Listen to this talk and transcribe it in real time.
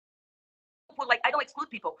like, I don't exclude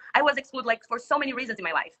people. I was excluded like for so many reasons in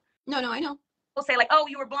my life. No, I know. People say like, oh,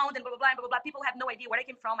 you were blonde and blah, blah, blah, blah, blah. People have no idea where I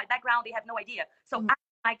came from, my background. They have no idea. So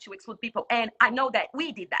I like to exclude people. And I know that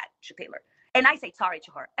we did that to Taylor. And I say sorry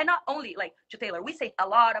to her. And not only like to Taylor, we say a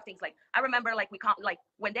lot of things. Like, I remember like we can't, like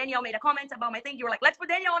when Danielle made a comment about my thing, you were like, let's put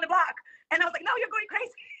Danielle on the block. And I was like, no, you're going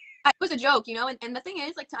crazy. It was a joke, you know? And the thing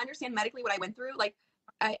is, like, to understand medically what I went through, like,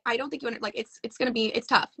 I don't think you like, it's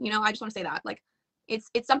tough, you know? I just want to say that, like,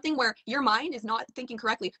 it's something where your mind is not thinking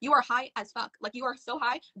correctly. You are high as fuck. Like, you are so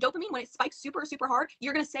high. Dopamine, when it spikes super, super hard,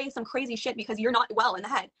 you're going to say some crazy shit because you're not well in the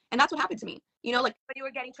head. And that's what happened to me. You know, like. But you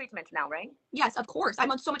were getting treatment now, right? Yes, of course.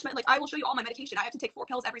 I'm on so much, like, I will show you all my medication. I have to take 4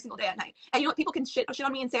 pills every single day at night. And you know what? People can shit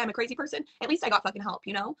on me and say I'm a crazy person. At least I got fucking help,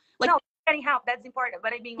 you know? Like, no, getting help, that's important.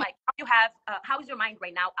 But I mean, like, how is your mind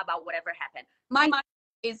right now about whatever happened? My mind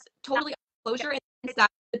is totally closure. And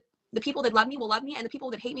that the people that love me will love me, and the people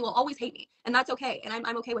that hate me will always hate me, and that's okay. And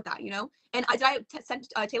I'm okay with that, you know. And I sent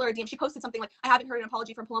Taylor a DM. She posted something like, I haven't heard an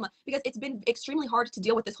apology from Paloma, because it's been extremely hard to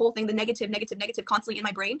deal with this whole thing, the negative constantly in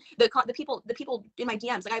my brain. The people in my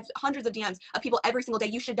DMs, like, I have hundreds of DMs of people every single day.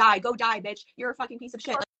 You should die. Go die, bitch. You're a fucking piece of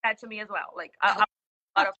shit. Like, that to me as well. Like,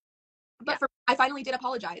 but I finally did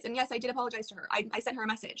apologize, and yes, I did apologize to her. I sent her a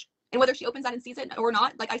message, and whether she opens that and sees it or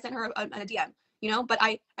not, like, I sent her a DM, you know. But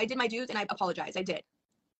I did my dues, and I apologized. I did.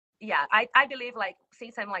 Yeah, I believe, like,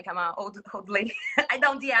 since I'm an old lady, I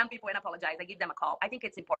don't DM people and apologize. I give them a call. I think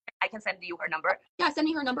it's important. I can send you her number. Yeah, send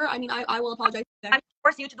me her number. I mean, I will apologize. I'm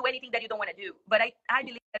forcing you to do anything that you don't want to do. But I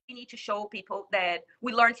believe that we need to show people that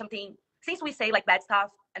we learned something. Since we say, like, bad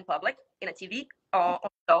stuff in public, in a TV or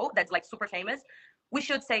show that's, like, super famous, we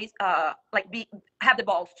should say, like, have the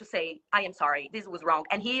balls to say, I am sorry, this was wrong.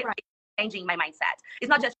 And he is changing my mindset. It's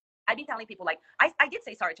not just, I've been telling people, like, I did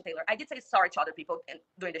say sorry to Taylor. I did say sorry to other people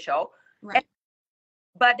during the show. Right.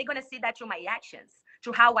 But they're going to see that through my actions,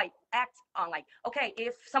 through how I act on, like, okay,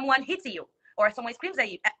 if someone hits you or someone screams at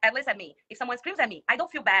you, at least at me, if someone screams at me, I don't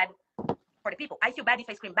feel bad for the people. I feel bad if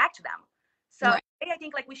I scream back to them. So I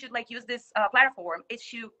think, like, we should, like, use this platform is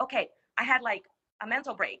to, okay, I had, like, a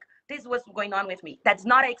mental break. This was going on with me. That's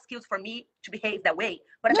not an excuse for me to behave that way.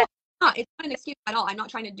 But no, it's not an excuse at all. I'm not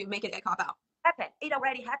trying to make it a cop out. It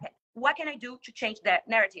already happened. What can I do to change that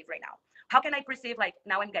narrative right now? How can I perceive, like,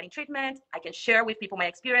 now I'm getting treatment, I can share with people my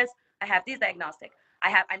experience, I have this diagnostic,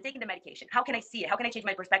 I'm taking the medication. How can I see it? How can I change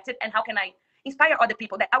my perspective? And how can I inspire other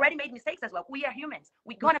people that already made mistakes as well? We are humans.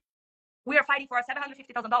 We are fighting for our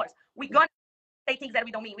 $750,000. We're gonna say things that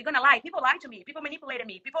we don't mean. We're gonna lie. People lied to me. People manipulated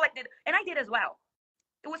me. People, like, did, and I did as well.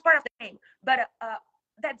 It was part of the game. But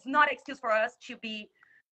that's not an excuse for us to be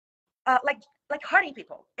like hurting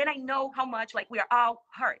people. And I know how much, like, we are all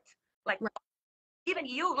hurt. Like, even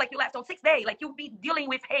you, like, you left on 6th day, like, you'll be dealing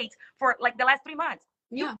with hate for, like, the last 3 months.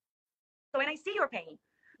 Yeah. So, and I see your pain,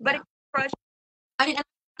 but it's fresh. I mean,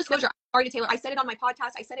 disclosure, sorry to Taylor. I said it on my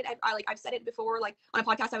podcast. I said it, I've said it before, like, on a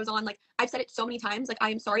podcast I was on, like, I've said it so many times, like, I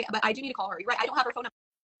am sorry, but I do need to call her. You're right. I don't have her phone number.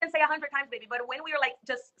 I can say 100 times, baby, but when we were, like,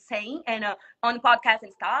 just saying and on podcasts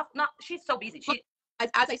and stuff, she's so busy. As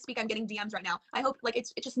I speak, I'm getting DMs right now. I hope, like,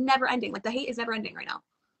 it's just never ending. Like, the hate is never ending right now.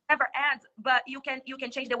 Never ends, but you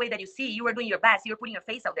can change the way that you see. You are doing your best. You're putting your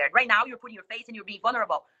face out there. Right now, you're putting your face and you're being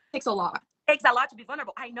vulnerable. It takes a lot. It takes a lot to be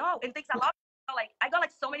vulnerable. I know. It takes a lot. Like, I got,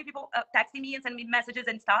 like, so many people texting me and sending me messages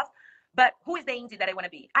and stuff. But who is the Indy that I want to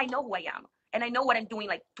be? I know who I am. And I know what I'm doing,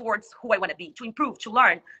 like, towards who I want to be, to improve, to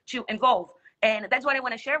learn, to evolve. And that's what I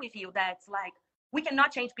want to share with you. That's, like, we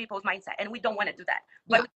cannot change people's mindset, and we don't want to do that.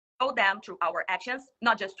 But we show them through our actions,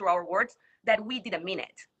 not just through our words, that we didn't mean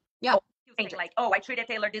it. Yeah. Think, like, oh, I treated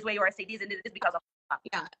Taylor this way, or I say this and this because of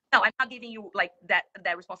yeah. No, I'm not giving you, like, that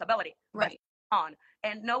responsibility. Right. On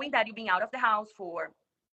and knowing that you've been out of the house for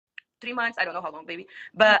 3 months, I don't know how long, baby,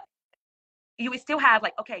 but you still have,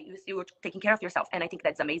 like, okay, you still taking care of yourself, and I think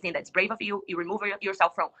that's amazing. That's brave of you. You remove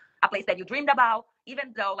yourself from a place that you dreamed about,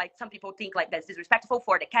 even though, like, some people think, like, that's disrespectful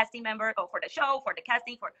for the casting member or for the show, for the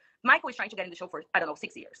casting. For Michael is trying to get in the show for, I don't know,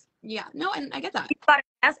 6 years. Yeah, no, and I get that. You got a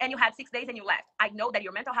chance and you had 6 days and you left. I know that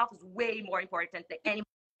your mental health is way more important than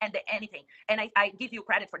anything, and I give you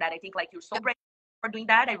credit for that. I think, like, you're so brave for doing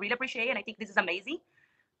that. I really appreciate it, and I think this is amazing.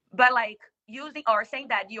 But, like, using or saying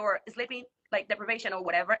that you're sleeping, like, deprivation or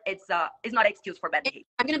whatever, it's not an excuse for bad behavior.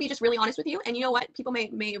 I'm gonna be just really honest with you, and you know what? People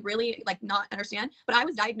may really, like, not understand, but I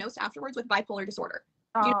was diagnosed afterwards with bipolar disorder.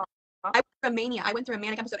 You know, I went through a mania. I went through a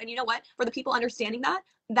manic episode, and you know what? For the people understanding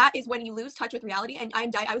that is when you lose touch with reality. And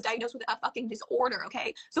I was diagnosed with a fucking disorder.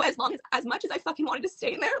 Okay, so as much as I fucking wanted to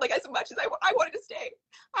stay in there, like, as much as I wanted to stay,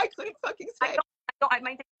 I couldn't fucking stay. I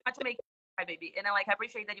might take much to make baby. And I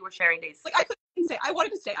appreciate that you were sharing this. Like, I couldn't stay. I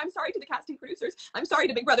wanted to stay. I'm sorry to the casting producers. I'm sorry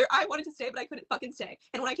to Big Brother. I wanted to stay, but I couldn't fucking stay.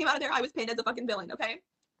 And when I came out of there, I was pinned as a fucking villain. Okay,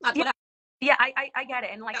 that's what. Yeah, I get it.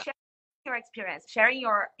 And sharing your experience, sharing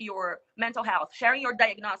your mental health, sharing your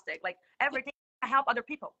diagnostic, everything to help other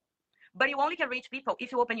people. But you only can reach people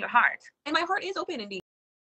if you open your heart. And my heart is open, Indy.